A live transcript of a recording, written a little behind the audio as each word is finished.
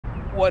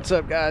What's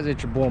up, guys?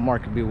 It's your boy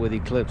Mark B with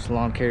Eclipse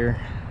Lawn Care.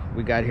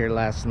 We got here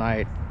last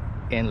night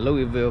in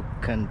Louisville,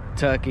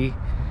 Kentucky.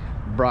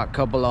 Brought a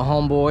couple of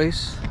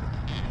homeboys.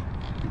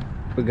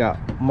 We got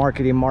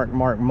Markety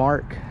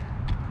Mark.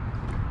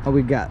 And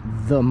we got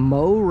the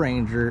Mo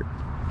Ranger.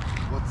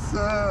 What's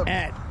up?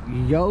 At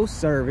yo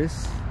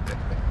service.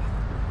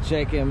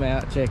 Check him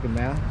out.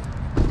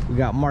 We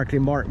got Markety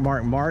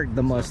Mark,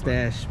 the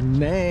mustache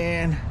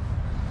man.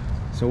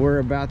 So we're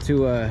about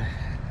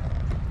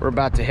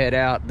to head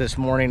out this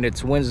morning.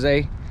 It's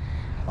Wednesday.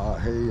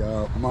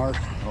 Hey, Mark,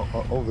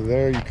 over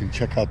there you can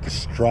check out the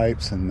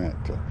stripes and that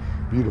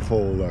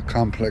beautiful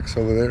complex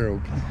over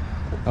there.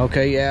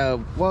 Okay, yeah.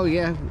 Well,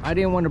 yeah, I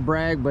didn't want to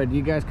brag, but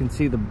you guys can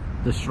see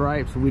the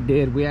stripes. We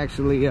did. We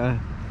actually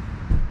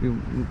we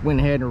went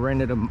ahead and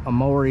rented a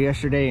mower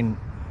yesterday, and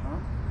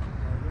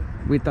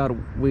we thought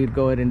we'd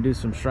go ahead and do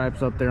some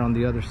stripes up there on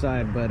the other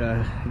side. But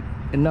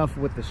enough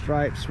with the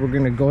stripes. We're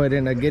gonna go ahead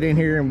and get in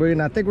here,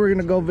 and I think we're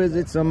gonna go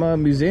visit some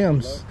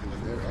museums.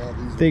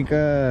 I think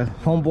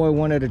homeboy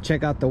wanted to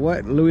check out the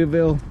what?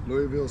 Louisville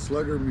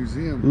Slugger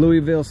Museum.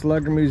 Louisville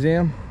Slugger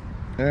Museum.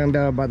 And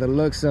by the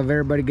looks of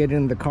everybody getting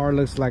in the car,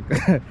 looks like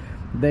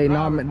they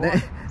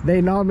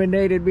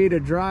nominated me to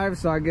drive.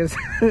 So I guess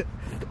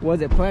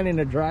wasn't planning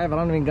to drive. I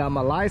don't even got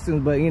my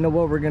license, but you know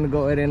what? We're gonna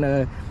go ahead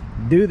and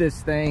do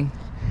this thing.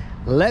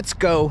 Let's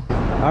go.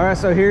 All right,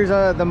 so here's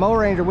the Mo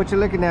Ranger. What you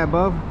looking at,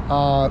 bub?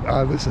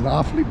 This is an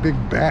awfully big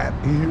bat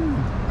here.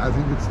 I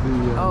think it's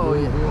the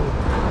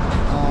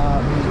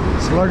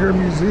Slugger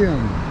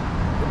Museum.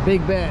 The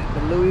big bat,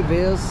 the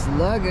Louisville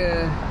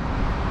Slugger.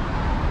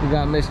 We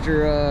got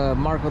Mr.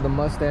 Marco the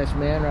mustache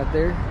man right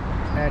there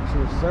at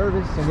your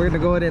service. And we're gonna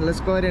go ahead and let's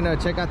go ahead and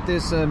check out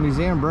this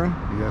museum, bro.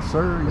 Yes,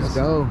 sir. Let's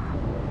go.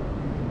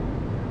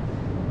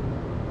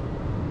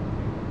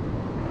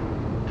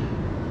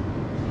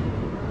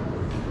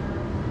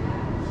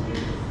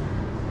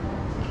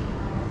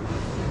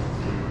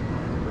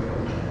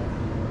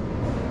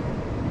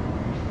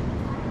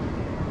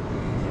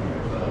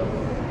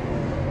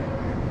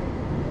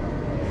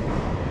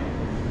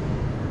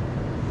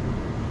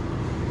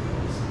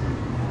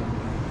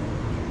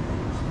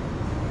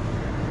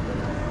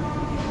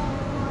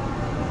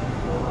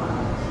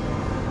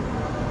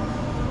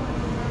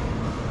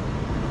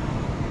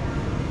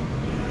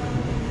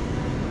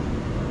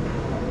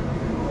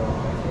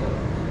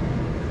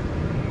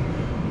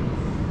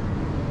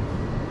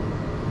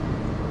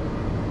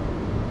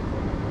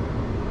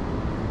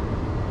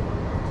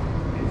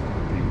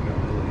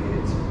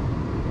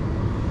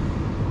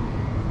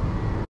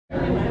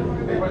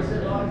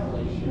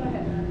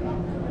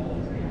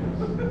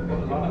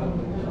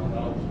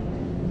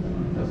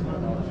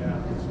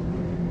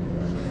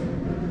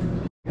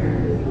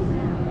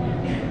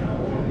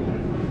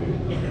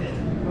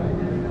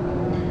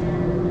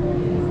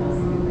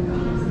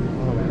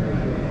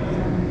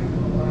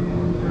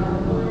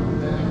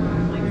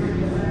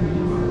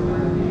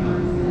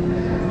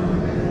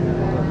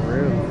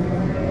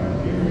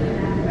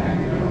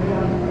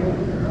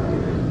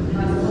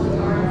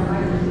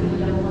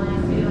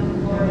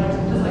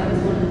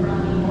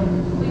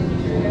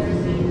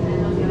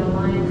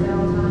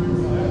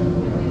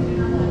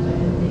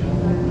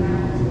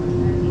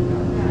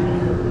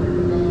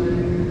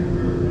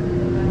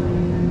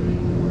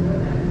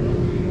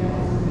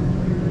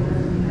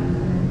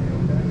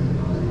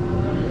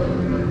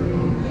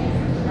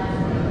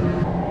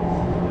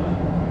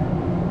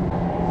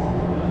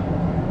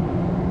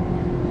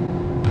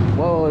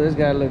 Whoa, this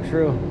guy looks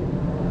real.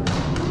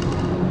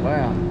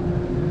 Wow.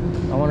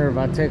 I wonder if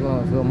I tickle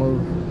him if he'll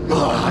move.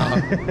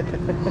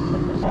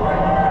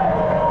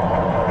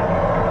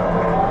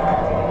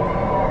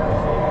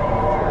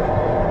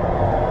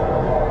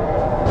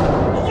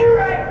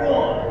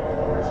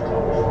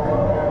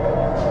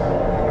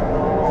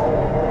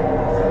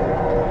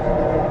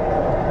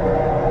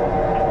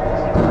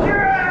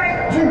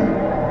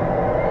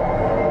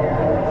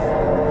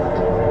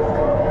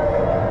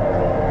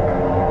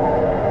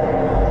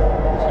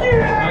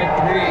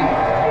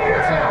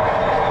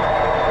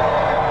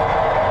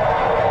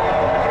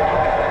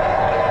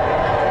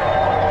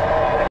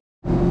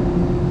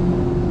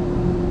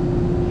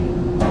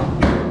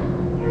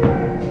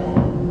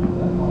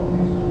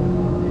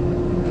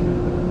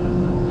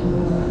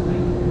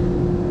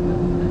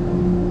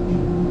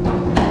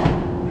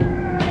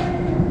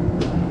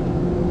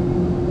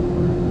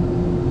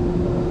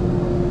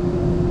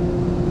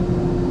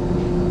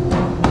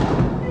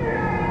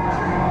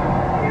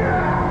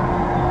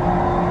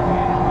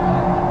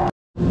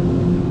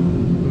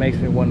 Makes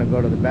me want to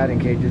go to the batting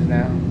cages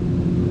now.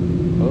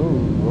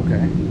 Oh,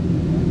 okay.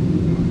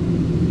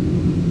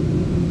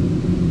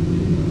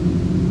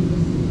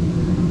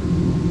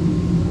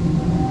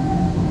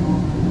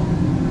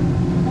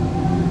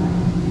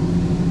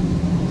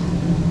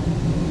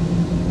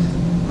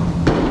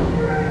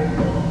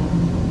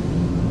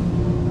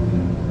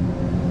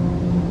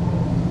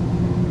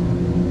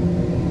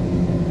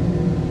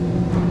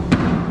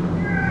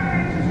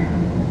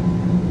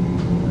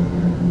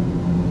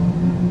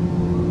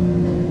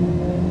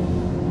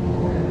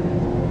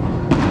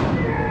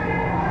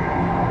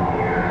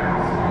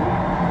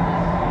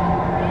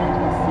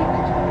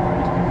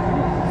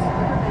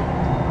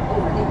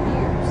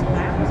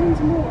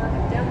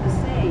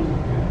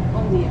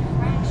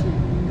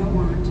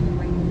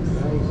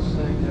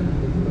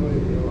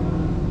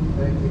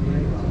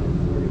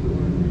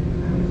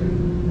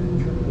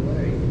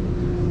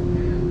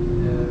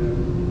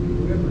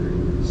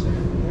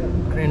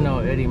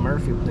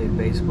 Murphy played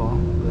baseball.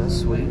 That's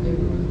sweet.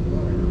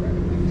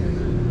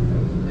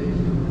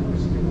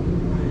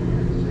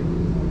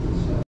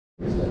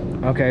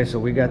 Okay, so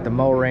we got the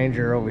Mo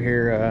Ranger over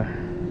here.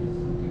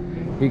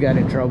 He got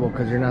in trouble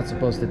because you're not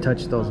supposed to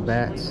touch those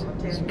bats.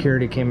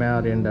 Security came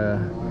out and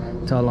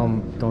tell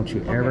him, don't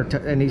you ever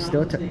touch, and he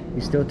still touched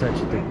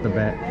the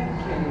bat.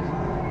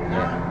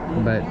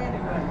 But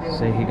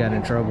say he got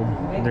in trouble.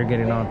 They're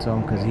getting on to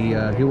him because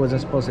he wasn't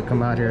supposed to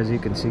come out here. As you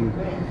can see,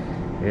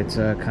 it's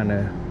kind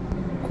of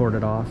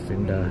corded off,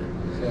 and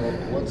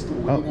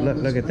oh,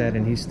 look at that,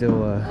 and he's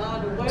still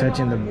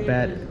touching the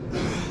bat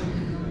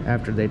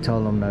after they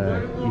told him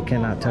you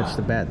cannot touch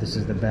the bat. This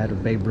is the bat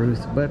of Babe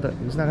Ruth, but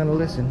he's not gonna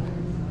listen.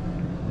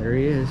 There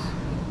he is.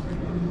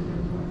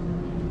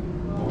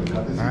 All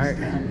right.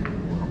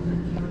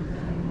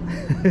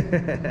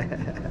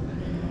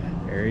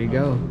 There you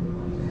go.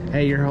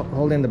 Hey, you're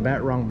holding the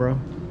bat wrong, bro.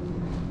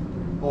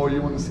 Oh,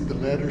 you want to see the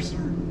letters, sir?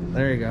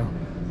 There you go.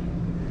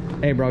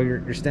 Hey, bro,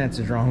 your stance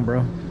is wrong,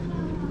 bro.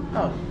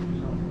 Oh.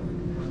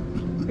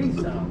 He's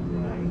all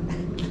right.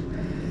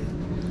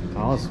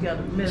 Awesome. You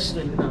gotta mess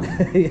with him.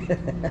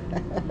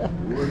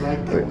 We're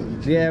like that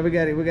with each Yeah, we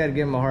got to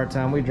give him a hard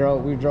time. We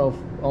drove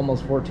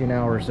almost 14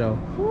 hours, so.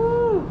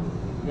 Woo!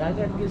 Y'all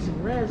gotta get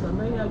some rest. I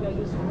know y'all gotta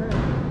get some rest.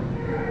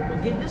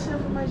 But get this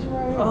information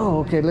right here. Oh,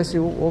 okay. Let's see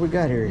what we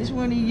got here. This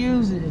one he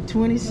used in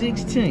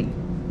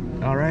 2016.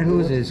 All right, who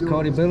is this?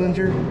 Cody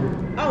Billinger?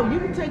 Oh, you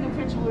can take a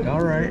picture with him.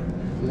 All right.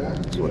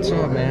 What's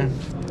up, man?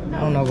 I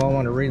don't know if I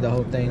want to read the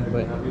whole thing,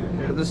 but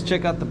let's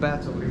check out the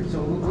bats over here.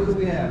 So, what do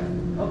we have?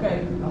 Okay.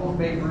 I want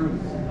Babe Ruth.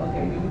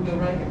 Okay, you can go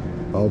right here.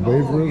 Oh,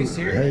 Babe Oh, Ruth. you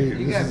serious? Hey,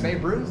 You got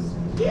Babe Ruth?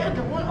 Yeah,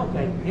 the one,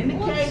 okay. In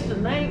the case, the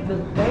name, the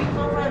dates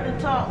are at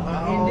the top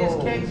in this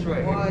case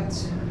right here.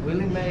 What?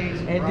 Willie Mays.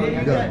 And then You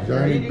you got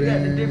Johnny then you got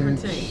the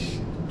different Bench, teams.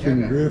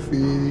 Ken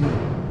Griffey.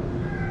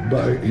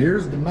 But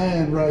here's the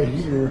man right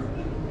here.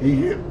 He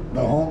hit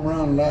the home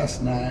run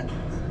last night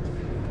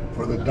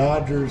for the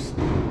Dodgers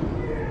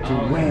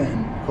to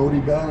win.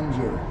 Cody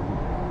Bellinger.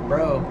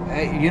 Bro,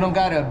 hey, you don't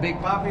got a Big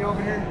Poppy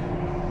over here?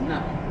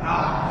 No.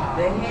 Ah.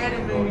 They had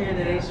him in here,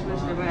 that they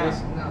switched him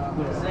out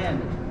with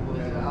Xander.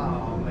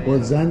 Oh, man.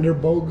 Was Xander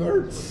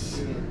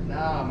Bogarts?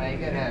 Nah, man, you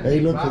gotta have Hey,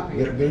 Big look,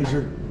 Poppy. there's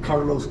your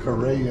Carlos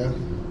Correa.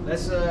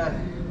 Let's let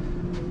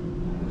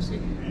me see.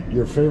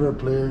 Your favorite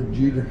player,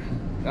 Jeter.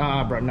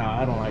 Ah, bro, no,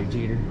 I don't like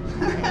Jeter.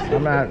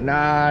 I'm not,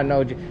 nah,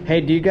 no.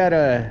 Hey, do you got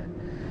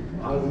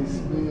Ozzie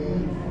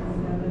Smith.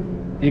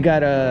 you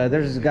got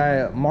there's this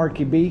guy,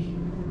 Marky B.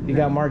 You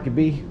got Marky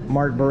B,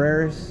 Mark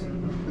Barreras.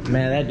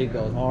 Man, that dude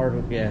goes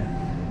hard. Yeah.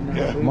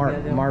 Yeah.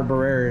 Mark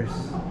Barreras.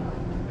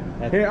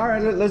 Here, all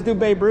right, let's do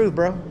Babe Ruth,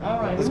 bro. All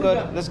right, Let's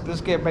go.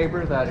 Let's get Babe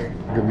Ruth out here.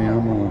 Give me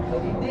ammo.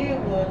 What he did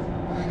was,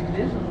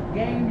 this was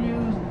game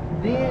used,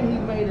 then he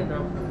made it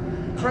a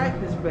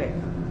practice bat.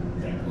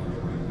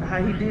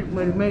 How he did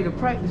when he made a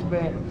practice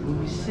bat,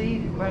 we see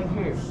it right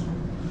here.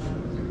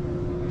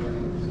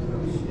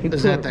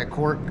 Is that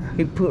cork?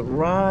 He put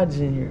rods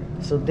in here,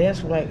 so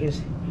that's why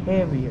it's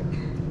heavier.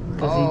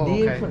 Because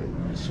he did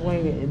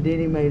swing it, and then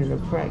he made it a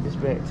practice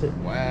bat too.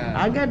 Wow.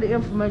 I got the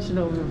information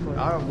over here for you.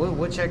 All right,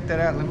 we'll check that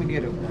out. Let me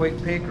get a quick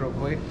pic real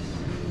quick.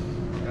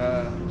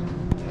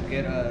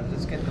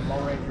 Let's get the Mo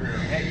Ranger.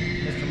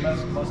 Hey,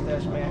 Mr.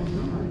 Mustache Man,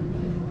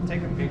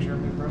 take a picture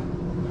of me, bro.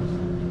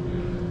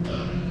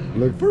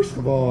 Look, first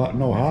of all, I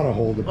know how to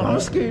hold the Oh, I'm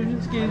bat. scared,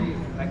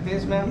 Like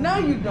this, man? No,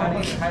 you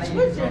don't. How do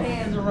you Switch your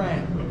hands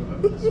around.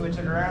 switch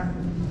it around?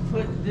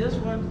 Put this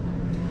one,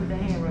 put the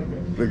hand right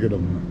there. Look at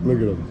him. Look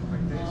at him.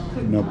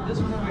 Put Nope. this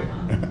one over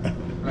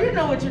here. You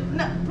know what you,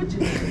 no, put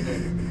your hand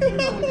there. You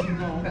know what you're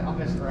doing. I'll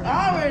mess around. I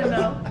already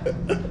know.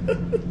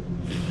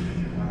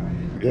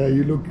 Yeah,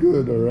 you look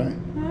good, all right?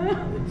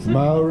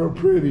 Smile real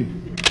pretty.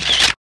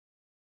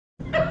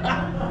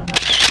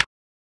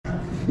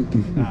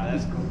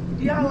 That's cool.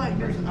 Y'all like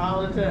this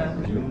all the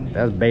time.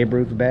 That's Babe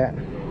Ruth's bat.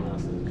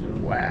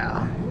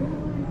 Wow.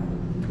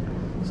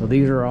 So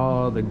these are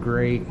all the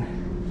great.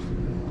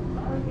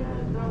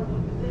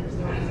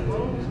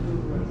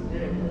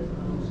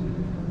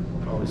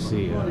 Let's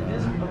see.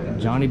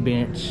 Johnny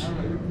Bench,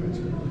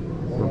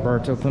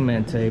 Roberto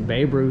Clemente,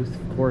 Babe Ruth,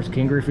 of course,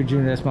 King Griffey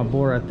Jr. That's my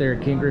boy right there,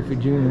 King Griffey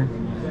Jr.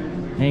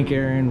 Hank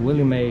Aaron,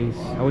 Willie Mays.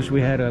 I wish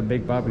we had a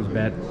Big Poppy's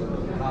bat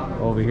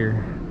over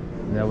here.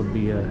 That would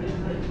be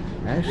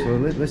actually,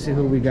 let's see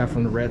who we got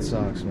from the Red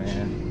Sox,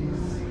 man.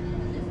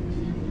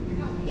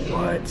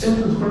 What?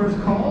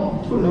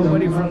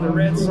 Nobody from the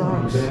Red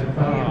Sox?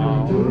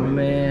 Oh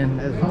man,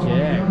 that's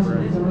Jack, bro.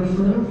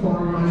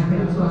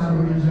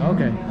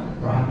 Okay.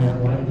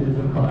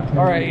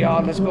 All right,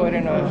 y'all. Let's go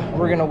ahead and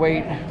we're gonna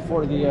wait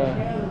for the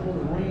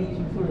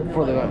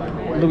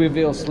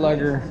Louisville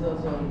Slugger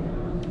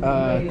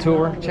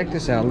tour. Check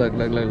this out. Look.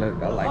 I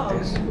like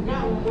this.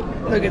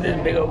 Look at this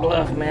big old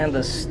glove, man.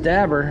 The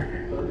stabber.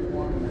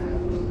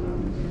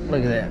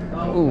 Look at that.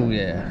 Oh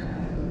yeah.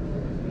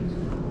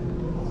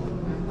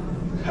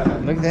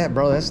 Look at that,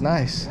 bro. That's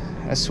nice.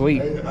 That's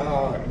sweet. Hey,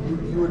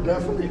 you would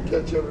definitely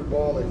catch every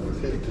ball that was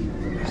hit to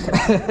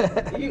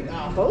you.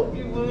 I hope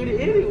you would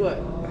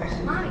anyway.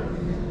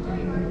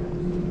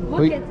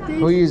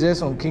 Who used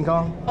this one? King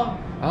Kong?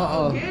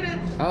 Uh-oh. Get it.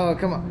 Oh,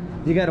 come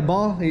on. You got a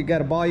ball? You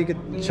got a ball you could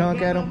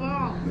chunk at him?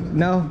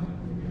 No?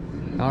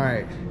 All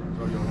right.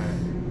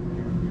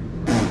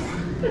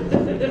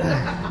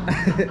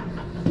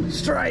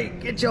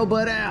 Strike. Get your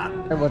butt out.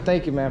 Well,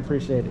 thank you, man.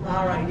 Appreciate it.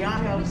 All right, y'all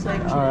have a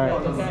safe trip. All right.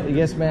 Okay?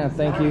 Yes, ma'am.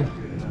 Thank you.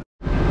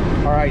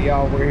 All right,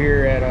 y'all. We're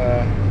here at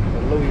the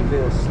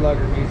Louisville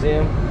Slugger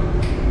Museum.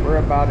 We're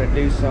about to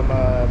do some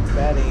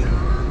batting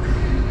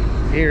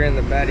here in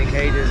the batting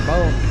cages.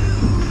 Boom.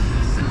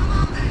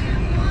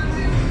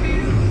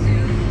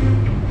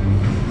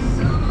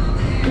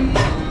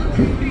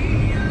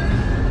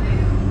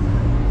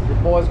 Your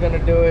boy's gonna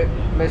do it.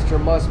 Mr.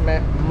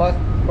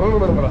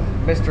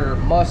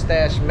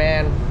 Mustache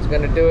Man is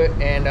gonna do it,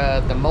 and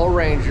the Mo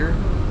Ranger.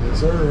 Yes,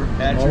 sir.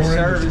 At your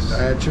service.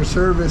 At your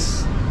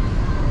service.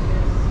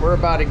 We're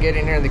about to get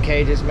in here in the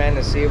cages, man,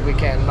 to see if we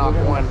can knock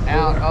one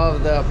out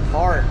of the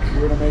park.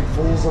 We're gonna make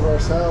fools of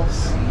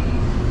ourselves.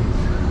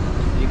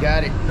 You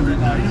got it.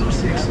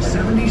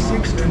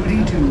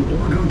 906-7622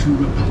 or go to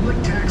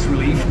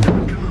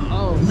republictaxrelief.com.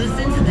 Oh.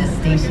 Listen to this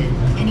station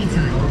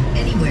anytime,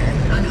 anywhere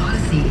on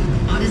Odyssey.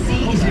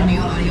 Odyssey is your new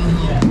audio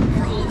home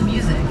for all the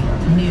music,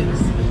 news,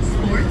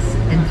 sports,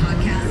 and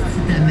podcasts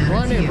that matter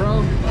Run to it, you.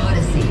 bro.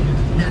 Odyssey.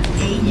 That's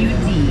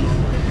AUDACY.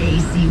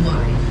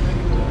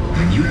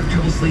 When you have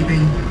trouble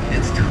sleeping,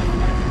 it's tough.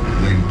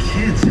 When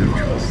kids have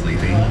trouble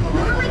sleeping,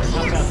 Mom, I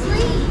can't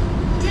sleep.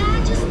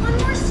 Dad, just one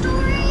more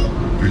story.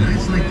 for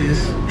nights like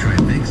this, try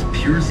Mix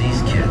Pure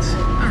Z's Kids.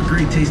 Our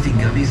great tasting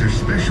gummies are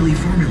specially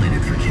formulated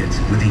for kids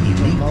with a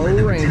unique Mo blend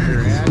of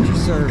Ranger at your botanicals and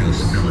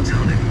service.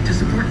 melatonin to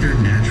support their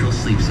natural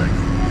sleep cycle.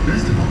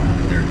 Best of all,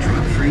 they're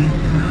drug-free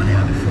and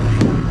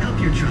non-habit-forming. Help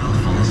your child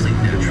fall asleep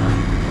naturally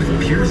with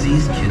Pure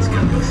Z's Kids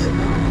gummies.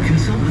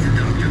 Consult with a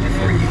doctor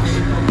before use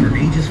for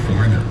ages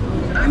 4 and up.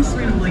 I'm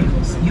Serena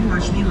Williams. You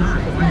watch me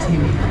live on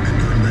TV.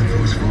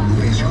 Fundamentals for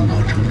movies you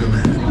watch on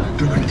demand.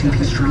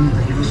 DirecTV Stream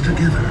brings us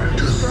together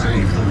to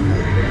save the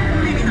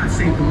world. Maybe not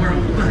save the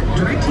world, but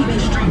DirecTV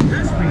Stream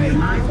does bring your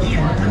live and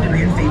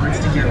on-demand favorites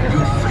together.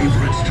 Your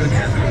favorites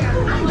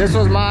together. This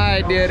was my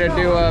idea to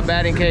do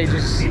batting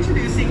cages.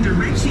 Introducing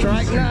DirecTV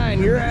Strike Stream.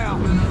 9, you're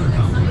out.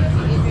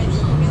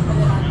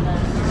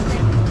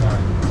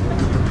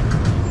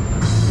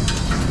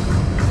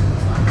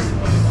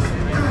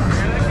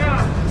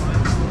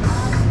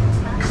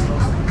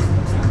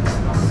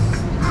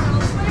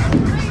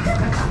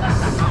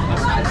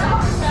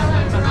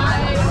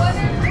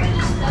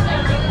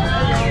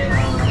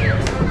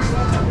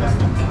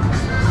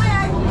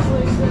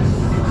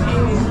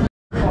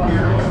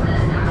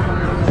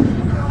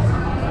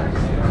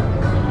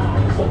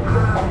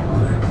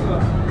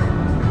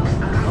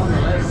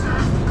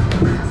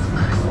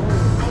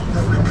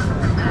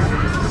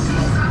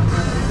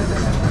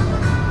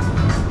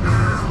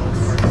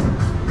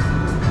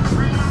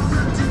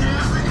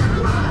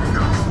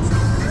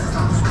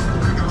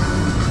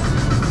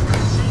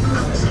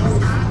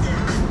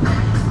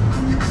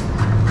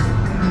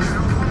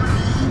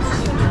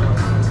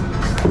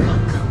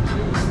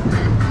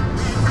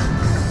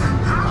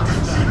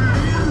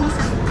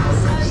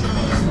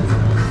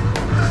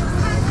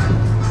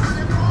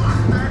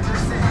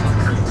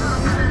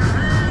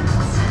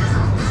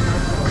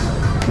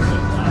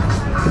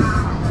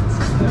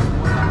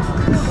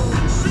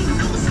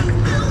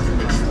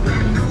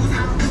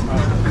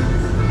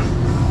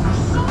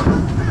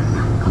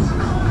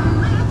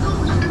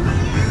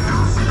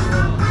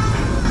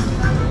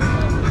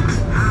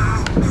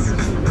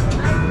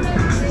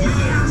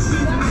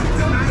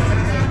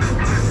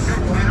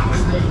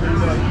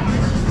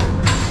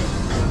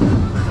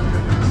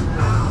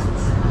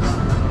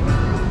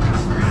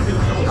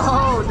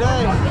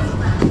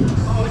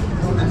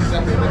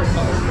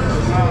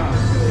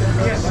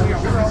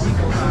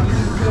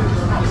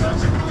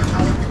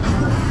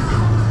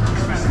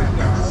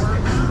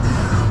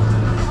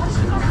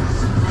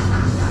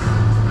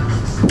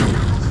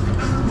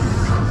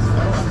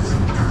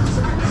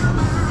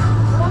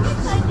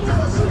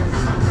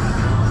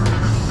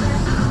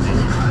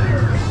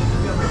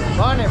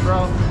 Run it,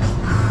 bro.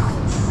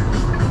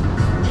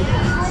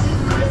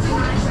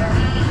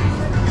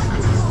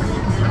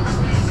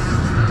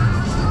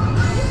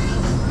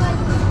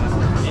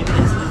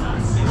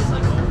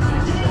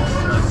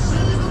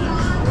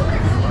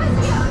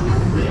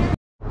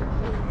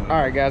 All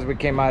right, guys, we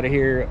came out of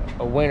here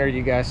a winner.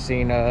 You guys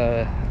seen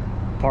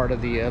part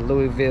of the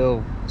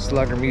Louisville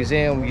Slugger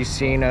Museum. You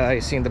seen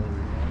the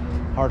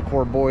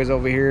hardcore boys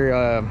over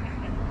here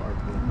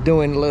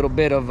doing a little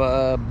bit of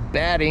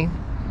batting.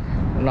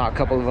 Knock a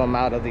couple of them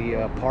out of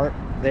the park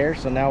there.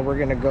 So now we're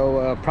gonna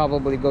go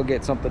probably go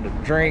get something to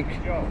drink,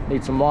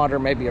 need some water,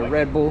 maybe a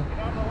Red Bull,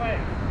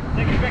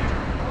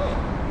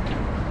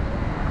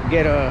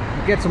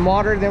 get some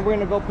water. Then we're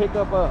gonna go pick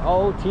up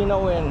old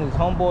Tino and his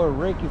homeboy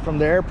Ricky from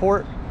the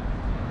airport,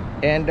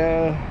 and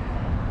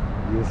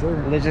Yes,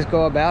 sir. let's just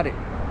go about it.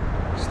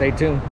 Stay tuned.